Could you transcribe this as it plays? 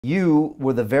You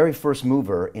were the very first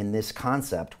mover in this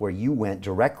concept where you went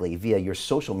directly via your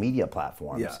social media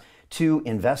platforms to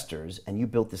investors, and you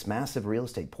built this massive real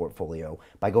estate portfolio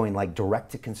by going like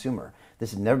direct to consumer.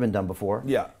 This had never been done before.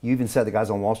 Yeah. You even said the guys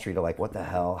on Wall Street are like, what the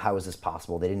hell? How is this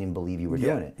possible? They didn't even believe you were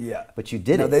doing it. Yeah. But you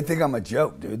did No, it. they think I'm a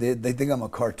joke, dude. They think I'm a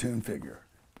cartoon figure.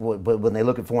 Well, but when they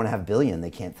look at $4.5 billion,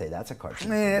 they can't say that's a cartoon.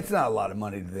 Man, it's not a lot of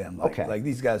money to them. Like, Okay. like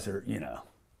these guys are,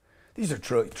 these are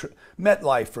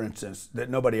MetLife, for instance, that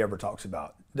nobody ever talks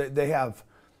about. They have,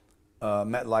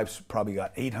 MetLife's probably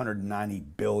got $890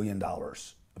 billion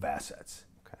of assets.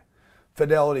 Okay.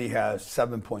 Fidelity has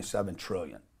 7.7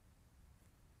 trillion.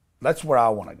 That's where I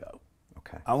want to go.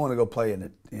 Okay. I want to go play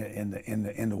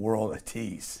in the world of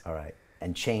teas. All right.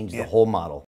 And change the whole model.